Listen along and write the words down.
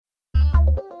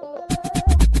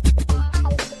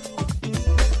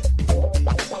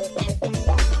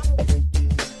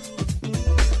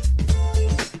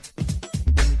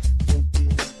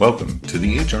Welcome to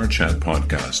the HR Chat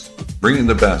Podcast, bringing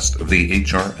the best of the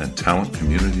HR and talent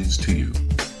communities to you.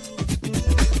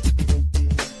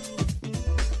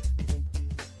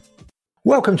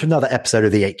 Welcome to another episode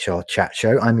of the HR Chat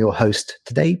Show. I'm your host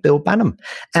today, Bill Banham.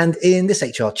 And in this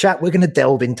HR Chat, we're going to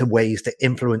delve into ways to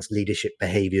influence leadership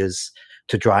behaviors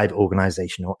to drive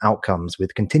organizational outcomes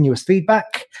with continuous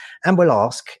feedback. And we'll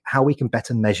ask how we can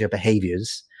better measure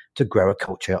behaviors to grow a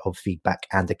culture of feedback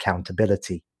and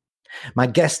accountability. My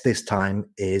guest this time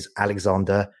is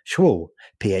Alexander Schwal,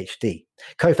 PhD,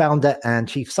 co-founder and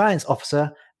chief science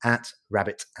officer at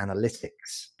Rabbit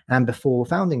Analytics. And before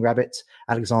founding Rabbit,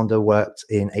 Alexander worked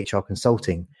in HR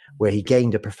consulting, where he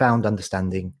gained a profound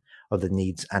understanding of the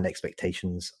needs and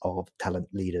expectations of talent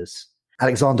leaders.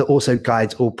 Alexander also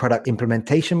guides all product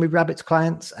implementation with Rabbit's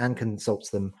clients and consults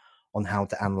them on how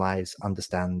to analyze,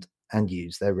 understand, and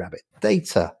use their Rabbit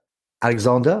data.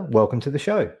 Alexander, welcome to the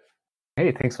show.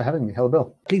 Hey, thanks for having me. Hello,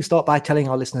 Bill. Please start by telling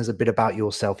our listeners a bit about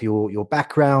yourself, your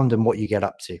background, and what you get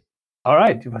up to. All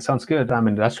right, that sounds good. I'm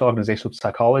an industrial organizational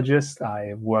psychologist.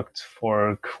 I worked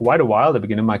for quite a while at the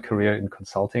beginning of my career in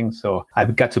consulting. So I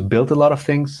got to build a lot of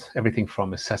things, everything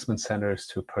from assessment centers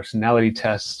to personality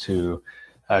tests to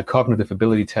cognitive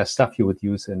ability tests, stuff you would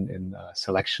use in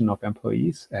selection of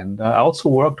employees. And I also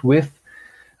worked with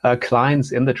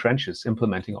clients in the trenches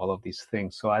implementing all of these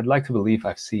things. So I'd like to believe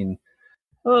I've seen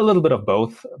a little bit of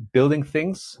both, building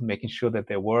things, making sure that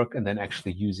they work, and then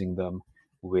actually using them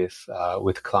with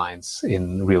clients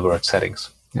in real world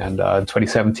settings. And in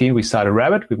 2017, we started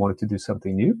Rabbit. We wanted to do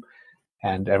something new.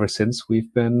 And ever since,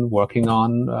 we've been working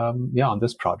on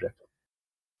this project.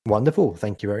 Wonderful.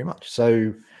 Thank you very much.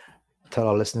 So tell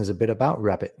our listeners a bit about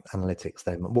Rabbit Analytics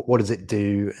then. What does it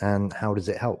do and how does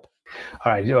it help?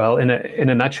 All right. Well, in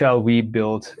a nutshell, we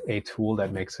built a tool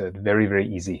that makes it very, very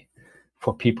easy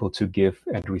for people to give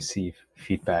and receive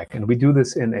feedback. And we do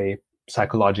this in a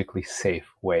psychologically safe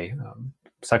way.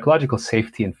 Psychological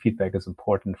safety and feedback is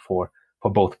important for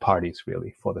both parties,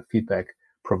 really. For the feedback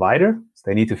provider,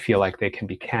 they need to feel like they can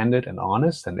be candid and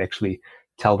honest and actually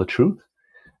tell the truth.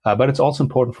 But it's also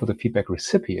important for the feedback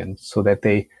recipient so that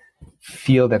they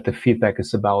feel that the feedback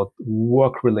is about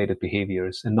work-related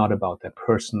behaviors and not about their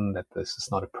person, that this is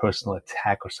not a personal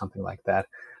attack or something like that.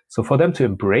 So for them to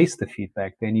embrace the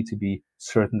feedback, they need to be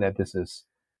certain that this is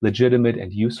legitimate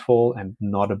and useful and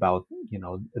not about,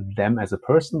 them as a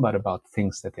person, but about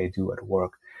things that they do at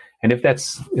work. And if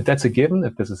that's a given,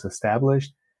 if this is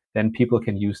established, then people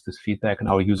can use this feedback, and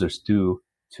our users do,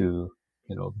 to,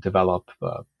 develop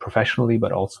professionally,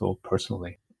 but also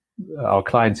personally. Our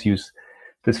clients use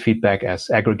this feedback as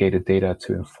aggregated data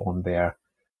to inform their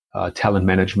talent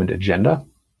management agenda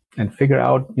and figure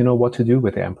out, what to do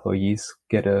with their employees,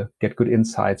 get good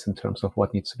insights in terms of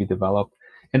what needs to be developed,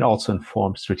 and also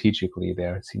inform strategically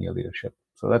their senior leadership.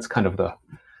 So that's kind of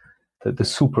the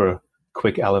super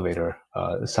quick elevator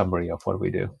summary of what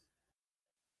we do.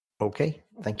 Okay,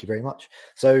 thank you very much.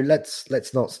 So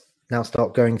let's not now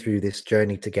start going through this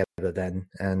journey together then,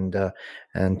 and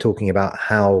talking about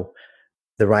how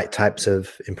the right types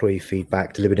of employee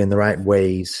feedback delivered in the right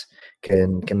ways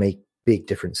can make big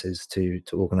differences to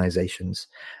organizations.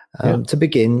 To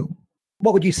begin,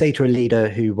 what would you say to a leader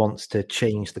who wants to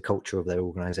change the culture of their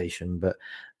organization but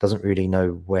doesn't really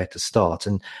know where to start?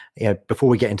 And before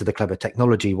we get into the clever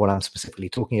technology, what I'm specifically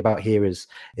talking about here is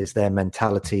their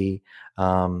mentality,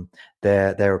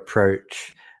 their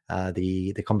approach,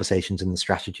 the conversations and the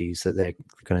strategies that they're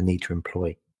going to need to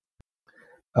employ.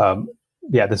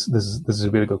 This is a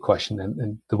really good question,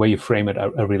 and the way you frame it,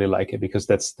 I really like it, because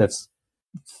that's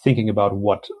thinking about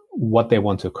what they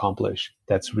want to accomplish.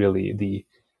 That's really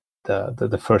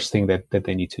the first thing that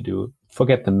they need to do.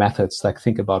 Forget the methods,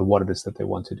 think about what it is that they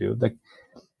want to do.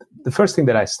 The first thing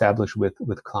that I establish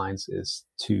with clients is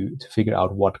to figure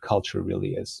out what culture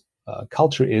really is.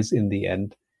 Culture is, in the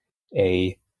end,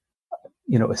 a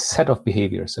set of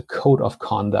behaviors, a code of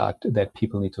conduct that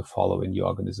people need to follow in your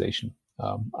organization,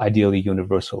 ideally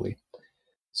universally.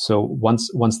 So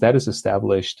once that is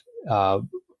established,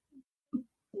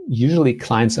 usually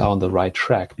clients are on the right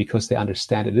track because they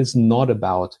understand it is not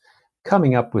about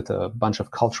coming up with a bunch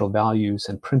of cultural values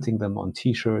and printing them on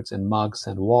T-shirts and mugs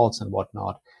and walls and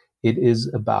whatnot. It is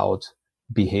about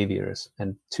behaviors.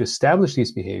 And to establish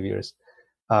these behaviors,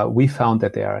 we found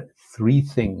that there are three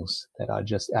things that are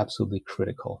just absolutely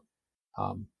critical.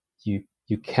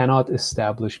 You cannot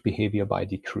establish behavior by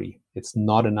decree. It's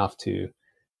not enough to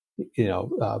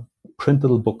print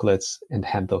little booklets and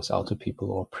hand those out to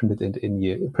people, or print it in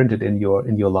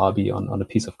your lobby on a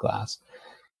piece of glass.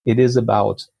 It is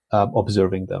about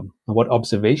observing them. And what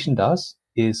observation does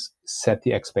is set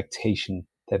the expectation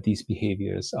that these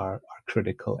behaviors are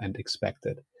critical and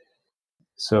expected.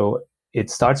 So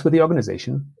it starts with the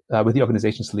organization, with the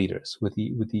organization's leaders, with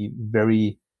the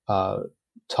very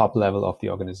top level of the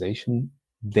organization.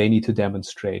 They need to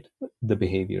demonstrate the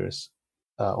behaviors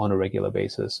on a regular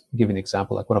basis. I'll give you an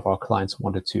example. Like one of our clients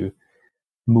wanted to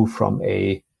move from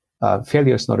a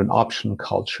failure is not an option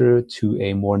culture to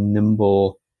a more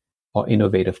nimble or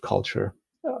innovative culture,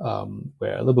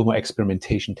 where a little bit more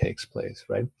experimentation takes place,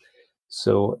 right?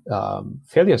 So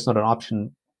failure is not an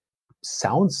option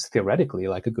sounds theoretically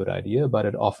like a good idea, but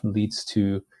it often leads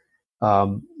to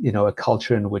a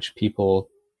culture in which people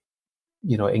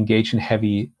engage in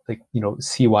heavy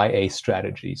CYA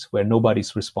strategies where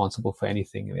nobody's responsible for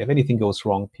anything. If anything goes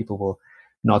wrong, people will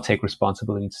not take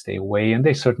responsibility and stay away, and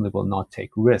they certainly will not take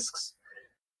risks.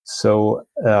 So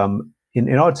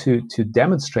in order to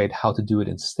demonstrate how to do it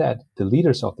instead, the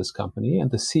leaders of this company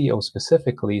and the CEO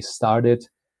specifically started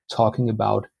talking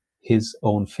about his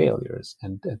own failures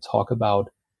and talk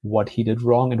about what he did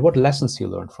wrong and what lessons he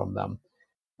learned from them,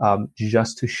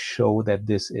 just to show that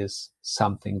this is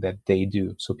something that they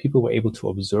do. So people were able to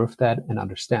observe that and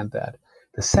understand that.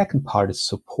 The second part is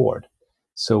support.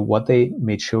 So what they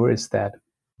made sure is that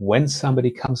when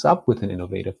somebody comes up with an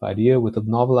innovative idea, with a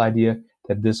novel idea,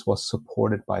 that this was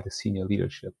supported by the senior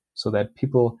leadership, so that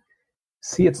people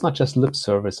see it's not just lip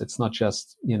service, it's not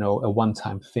just, a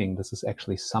one-time thing. This is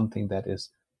actually something that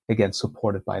is, again,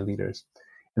 supported by leaders.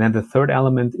 And then the third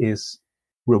element is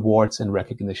rewards and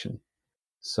recognition.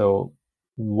 So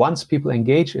once people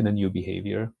engage in a new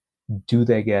behavior, do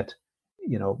they get,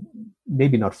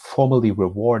 maybe not formally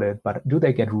rewarded, but do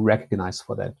they get recognized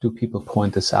for that? Do people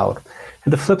point this out?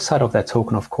 And the flip side of that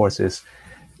token, of course, is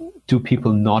do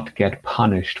people not get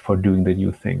punished for doing the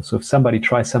new thing? So if somebody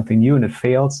tries something new and it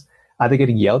fails, are they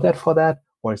getting yelled at for that?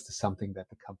 Or is this something that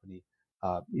the company,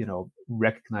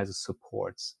 recognizes,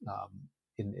 supports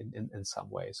in some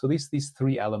way? So these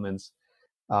three elements,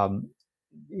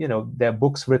 there are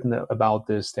books written about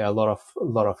this. There are a lot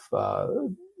of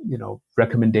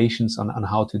recommendations on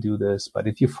how to do this. But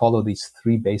if you follow these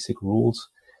three basic rules,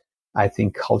 I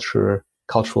think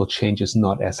cultural change is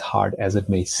not as hard as it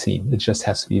may seem. It just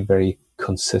has to be very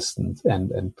consistent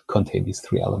and contain these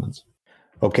three elements.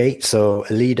 Okay, so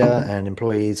a leader and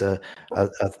employees are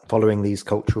following these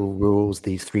cultural rules,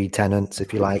 these three tenets,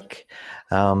 if you like,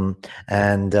 and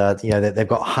they've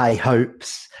got high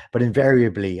hopes. But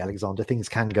invariably, Alexander, things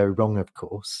can go wrong. Of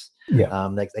course,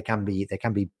 there can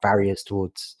be barriers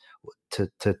to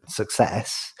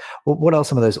success. What are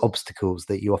some of those obstacles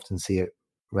that you often see at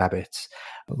Rabbit?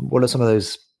 What are some of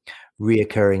those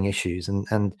reoccurring issues?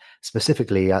 And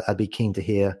specifically, I'd be keen to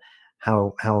hear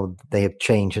how they have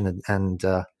changed and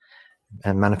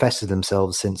manifested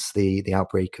themselves since the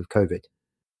outbreak of COVID.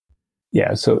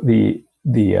 Yeah. So the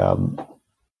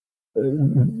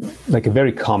like a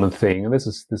very common thing, and this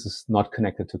is not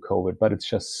connected to COVID, but it's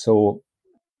just so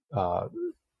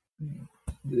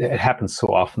it happens so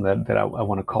often that I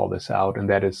want to call this out, and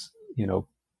that is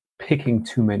picking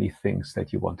too many things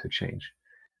that you want to change.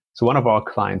 So one of our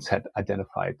clients had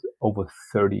identified over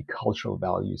 30 cultural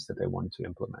values that they wanted to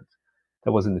implement.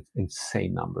 That was an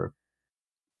insane number.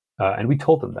 And we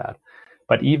told them that.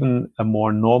 But even a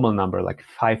more normal number, like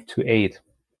 5 to 8,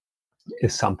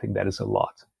 is something that is a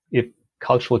lot. If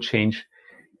cultural change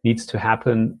needs to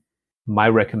happen, my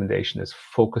recommendation is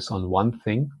focus on one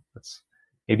thing. That's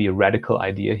maybe a radical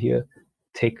idea here.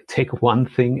 Take one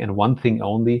thing and one thing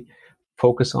only.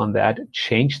 Focus on that,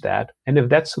 change that. And if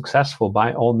that's successful,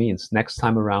 by all means, next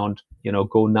time around,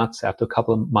 go nuts after a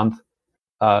couple of months.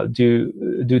 Do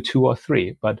 2 or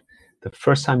 3, but the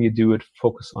first time you do it,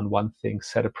 focus on one thing,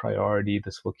 set a priority.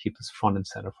 This will keep this front and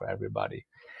center for everybody.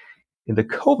 In the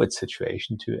COVID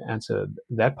situation, to answer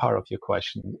that part of your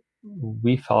question,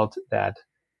 we felt that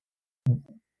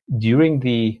during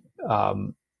the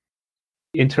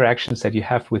interactions that you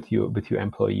have with your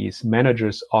employees,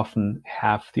 managers often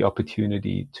have the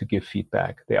opportunity to give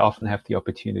feedback. They often have the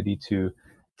opportunity to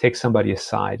take somebody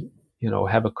aside,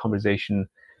 have a conversation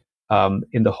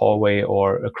in the hallway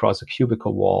or across a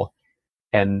cubicle wall,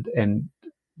 and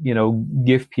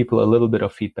give people a little bit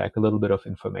of feedback, a little bit of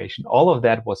information. All of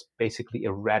that was basically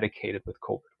eradicated with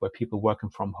COVID, where people working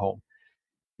from home.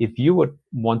 If you would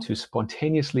want to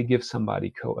spontaneously give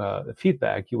somebody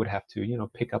feedback, you would have to,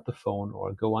 pick up the phone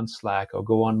or go on Slack or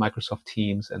go on Microsoft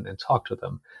Teams and talk to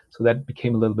them. So that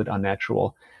became a little bit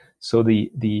unnatural. So the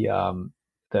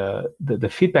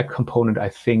feedback component, I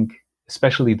think,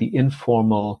 especially the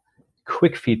informal,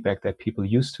 quick feedback that people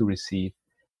used to receive,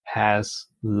 has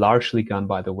largely gone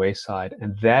by the wayside.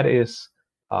 And that is,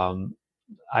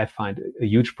 I find, a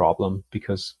huge problem,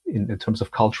 because in terms of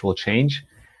cultural change,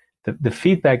 the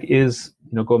feedback is,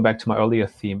 going back to my earlier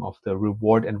theme of the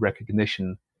reward and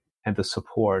recognition and the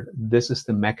support. This is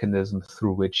the mechanism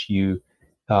through which you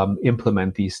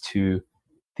implement these two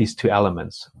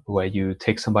elements, where you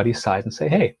take somebody aside and say,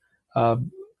 hey,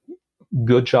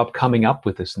 good job coming up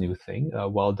with this new thing,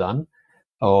 well done.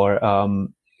 Or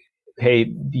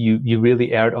hey, you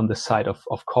really erred on the side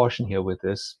of caution here with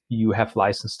this. You have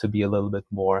license to be a little bit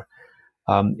more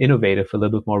innovative, a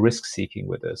little bit more risk-seeking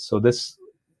with this. So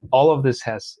all of this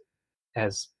has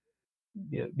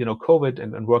COVID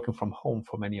and working from home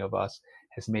for many of us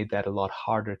has made that a lot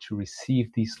harder to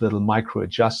receive these little micro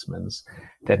adjustments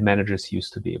that managers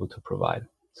used to be able to provide.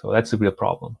 So that's a real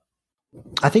problem.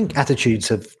 I think attitudes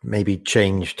have maybe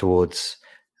changed towards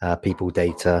people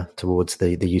data, towards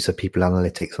the use of people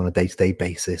analytics on a day-to-day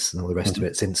basis and all the rest of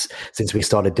it since we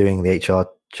started doing the HR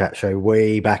Chat Show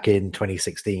way back in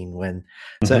 2016, when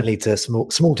certainly to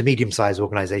small to medium-sized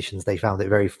organizations, they found it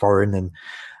very foreign and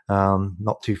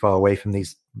not too far away from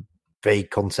these vague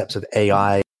concepts of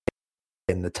AI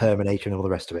and the termination and all the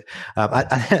rest of it.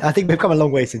 I think we've come a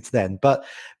long way since then, but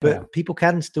people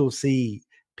can still see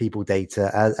people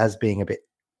data as being a bit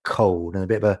cold and a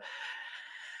bit of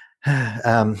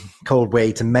a cold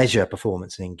way to measure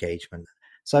performance and engagement.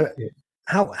 So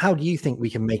how do you think we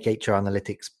can make HR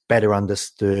analytics better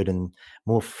understood and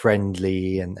more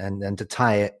friendly, and to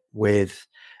tie it with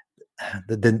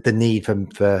the need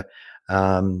for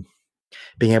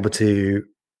being able to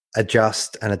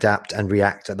adjust and adapt and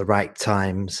react at the right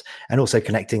times, and also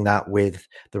connecting that with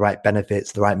the right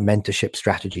benefits, the right mentorship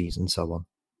strategies, and so on?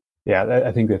 Yeah,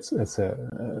 I think that's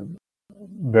a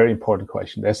very important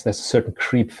question. There's a certain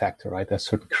creep factor, right? There's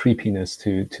certain creepiness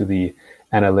to the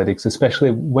analytics,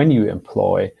 especially when you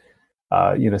employ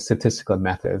statistical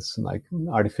methods like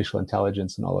artificial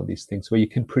intelligence and all of these things, where you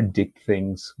can predict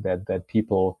things that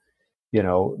people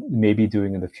may be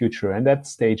doing in the future. And that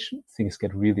stage, things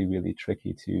get really, really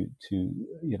tricky to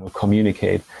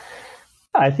communicate.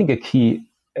 I think a key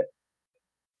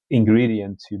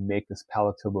ingredient to make this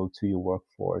palatable to your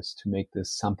workforce, to make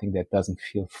this something that doesn't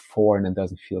feel foreign and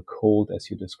doesn't feel cold, as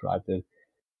you described it,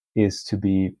 is to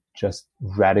be just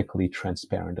radically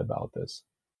transparent about this.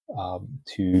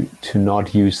 To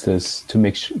not use this, to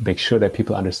make sure that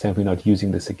people understand we're not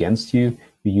using this against you.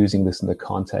 We're using this in the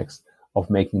context of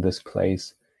making this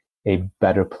place a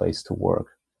better place to work.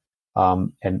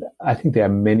 And I think there are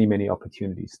many, many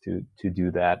opportunities to do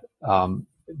that.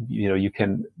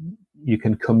 You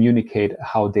can communicate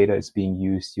how data is being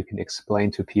used. You can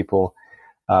explain to people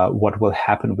what will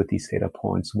happen with these data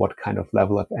points, what kind of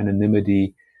level of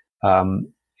anonymity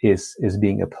is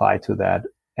being applied to that.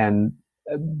 And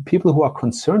people who are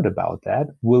concerned about that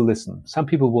will listen. Some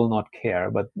people will not care,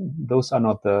 but those are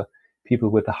not the people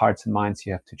with the hearts and minds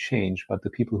you have to change. But the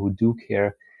people who do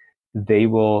care, they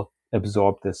will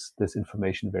absorb this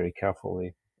information very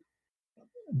carefully.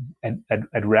 And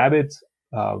at Rabbit,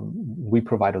 we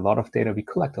provide a lot of data. We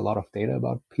collect a lot of data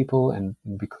about people, and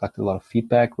we collect a lot of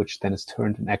feedback, which then is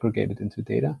turned and aggregated into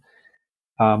data.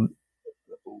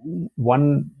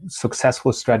 One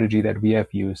successful strategy that we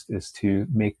have used is to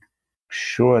make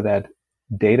sure that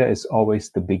data is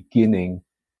always the beginning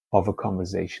of a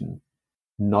conversation,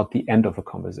 not the end of a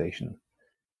conversation.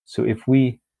 So if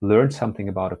we learn something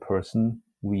about a person,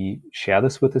 we share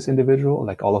this with this individual.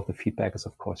 Like, all of the feedback is,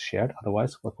 of course, shared.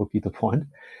 Otherwise, what would be the point?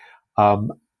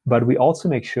 But we also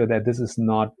make sure that this is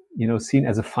not, seen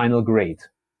as a final grade.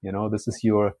 This is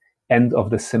your end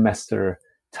of the semester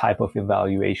type of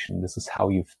evaluation. This is how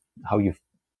you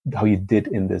did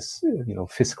in this,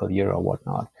 fiscal year or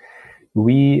whatnot.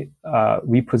 We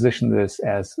position this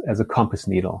as a compass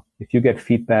needle. If you get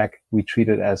feedback, we treat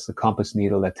it as a compass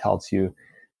needle that tells you,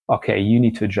 okay, you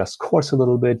need to adjust course a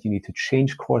little bit, you need to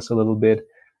change course a little bit,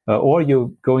 or you're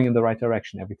going in the right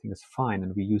direction. Everything is fine,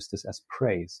 and we use this as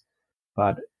praise.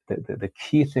 But the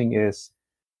key thing is,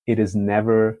 it is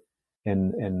never end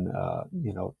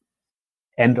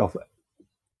of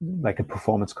like a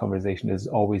performance conversation. Is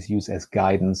always used as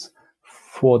guidance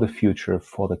for the future,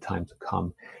 for the time to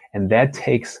come. And that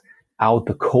takes out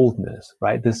the coldness,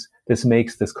 right? This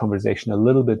makes this conversation a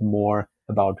little bit more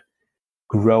about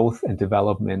growth and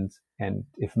development. And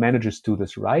if managers do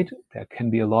this right, there can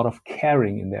be a lot of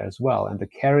caring in there as well. And the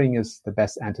caring is the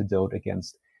best antidote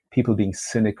against people being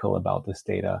cynical about this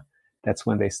data. That's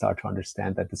when they start to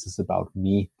understand that this is about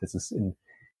me. This is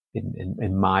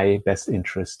in my best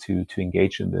interest to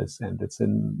engage in this. And it's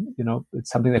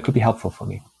something that could be helpful for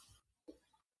me.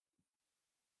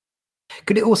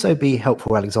 Could it also be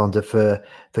helpful, Alexander, for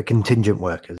contingent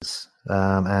workers?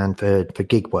 and for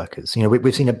gig workers.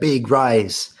 We've seen a big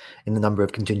rise in the number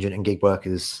of contingent and gig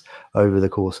workers over the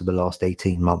course of the last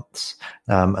 18 months.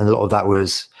 And a lot of that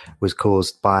was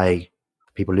caused by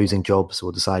people losing jobs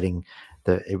or deciding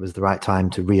that it was the right time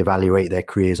to reevaluate their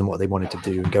careers and what they wanted to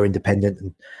do and go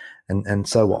independent and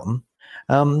so on.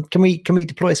 Can we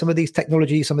deploy some of these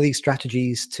technologies, some of these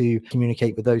strategies to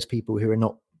communicate with those people who are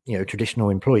not, traditional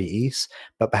employees,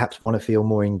 but perhaps want to feel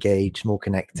more engaged, more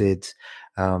connected?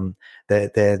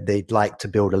 They'd like to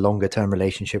build a longer term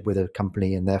relationship with a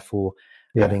company, and therefore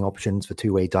having options for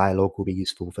two-way dialogue will be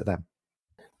useful for them.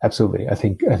 Absolutely. I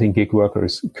think gig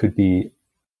workers could be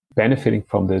benefiting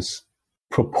from this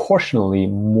proportionally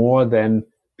more than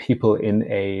people in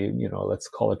a, let's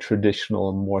call it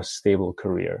traditional, more stable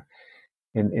career.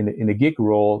 In a gig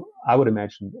role, I would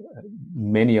imagine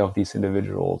many of these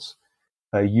individuals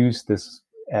use this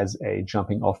as a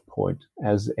jumping off point,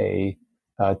 as a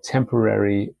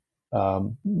temporary,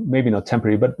 maybe not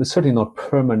temporary, but certainly not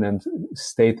permanent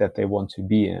state that they want to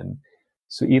be in.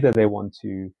 So either they want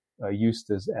to use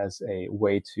this as a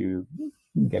way to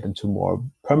get into more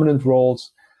permanent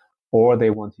roles, or they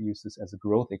want to use this as a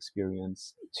growth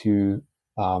experience to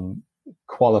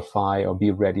qualify or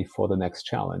be ready for the next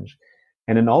challenge.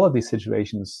 And in all of these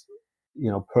situations,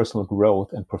 personal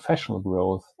growth and professional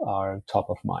growth are top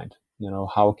of mind.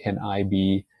 How can I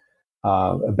be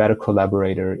a better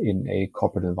collaborator in a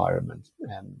corporate environment?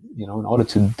 And, in order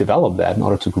to develop that, in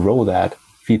order to grow that,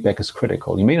 feedback is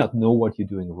critical. You may not know what you're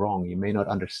doing wrong. You may not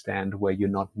understand where you're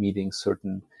not meeting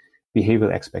certain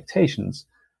behavioral expectations.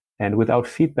 And without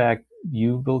feedback,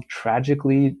 you will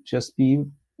tragically just be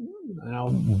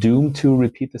doomed to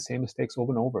repeat the same mistakes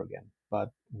over and over again.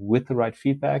 But with the right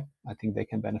feedback, I think they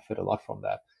can benefit a lot from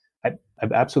that. I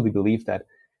absolutely believe that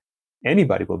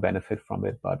anybody will benefit from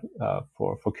it, but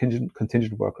for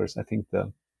contingent workers, I think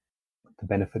the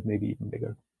benefit may be even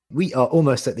bigger. We are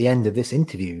almost at the end of this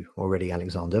interview already,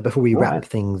 Alexander. Before we wrap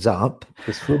things up,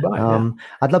 this flew by.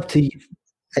 I'd love to.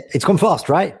 It's gone fast,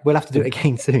 right? We'll have to do it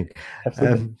again soon.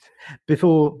 Absolutely.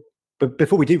 Before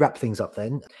we do wrap things up,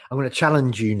 then I'm going to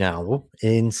challenge you now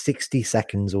in 60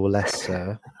 seconds or less,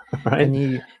 sir.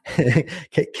 Right.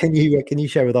 Can you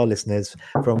share with our listeners,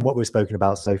 from what we've spoken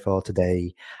about so far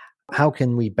today, how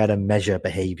can we better measure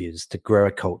behaviors to grow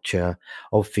a culture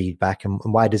of feedback, and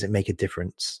why does it make a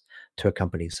difference to a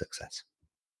company's success?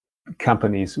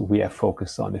 Companies, we are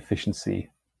focused on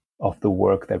efficiency of the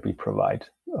work that we provide,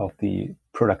 of the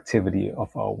productivity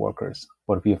of our workers.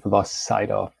 What we have lost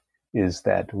sight of is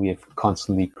that we have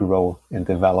constantly grow and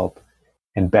develop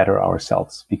and better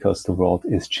ourselves, because the world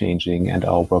is changing and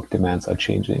our work demands are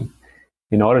changing.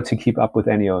 In order to keep up with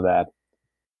any of that,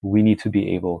 we need to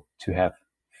be able to have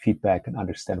feedback and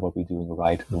understand what we're doing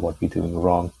right and what we're doing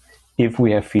wrong. If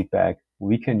we have feedback,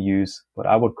 we can use what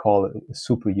I would call a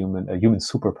human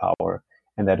superpower,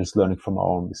 and that is learning from our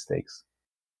own mistakes.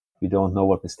 We don't know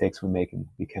what mistakes we're making.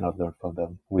 We cannot learn from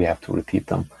them. We have to repeat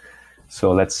them.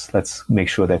 So let's make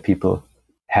sure that people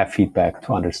have feedback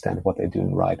to understand what they're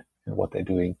doing right and what they're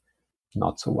doing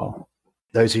not so well.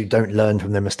 Those who don't learn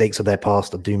from their mistakes of their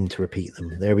past are doomed to repeat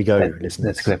them. There we go,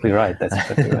 listeners. That's exactly right.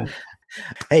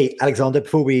 Hey, Alexander,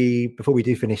 before we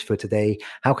do finish for today,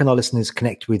 how can our listeners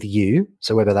connect with you?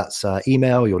 So whether that's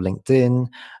email, your LinkedIn,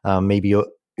 maybe you're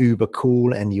uber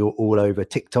cool and you're all over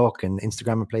TikTok and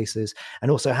Instagram and places.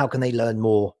 And also, how can they learn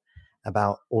more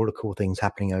about all the cool things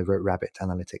happening over at Rabbit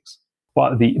Analytics?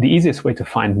 Well, the easiest way to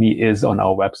find me is on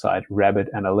our website, Rabbit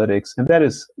Analytics. And that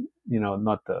is,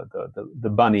 not the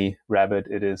bunny rabbit.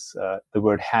 It is the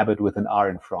word habit with an R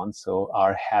in front. So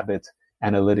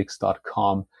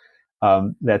ourhabitanalytics.com.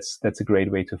 That's a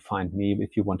great way to find me.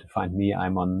 If you want to find me,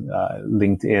 I'm on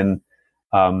LinkedIn.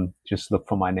 Just look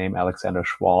for my name, Alexander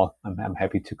Schwal. I'm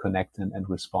happy to connect and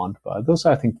respond. But those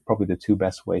are, I think, probably the two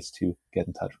best ways to get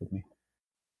in touch with me.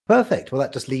 Perfect. Well,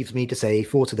 that just leaves me to say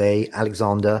for today,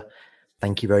 Alexander,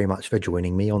 thank you very much for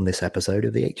joining me on this episode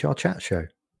of the HR Chat Show.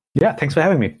 Yeah, thanks for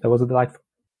having me. That was a delight.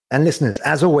 And listeners,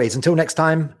 as always, until next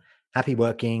time, happy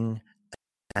working,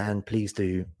 and please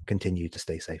do continue to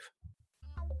stay safe.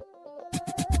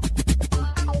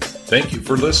 Thank you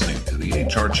for listening to the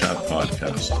HR Chat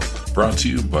Podcast, brought to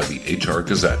you by the HR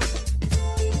Gazette.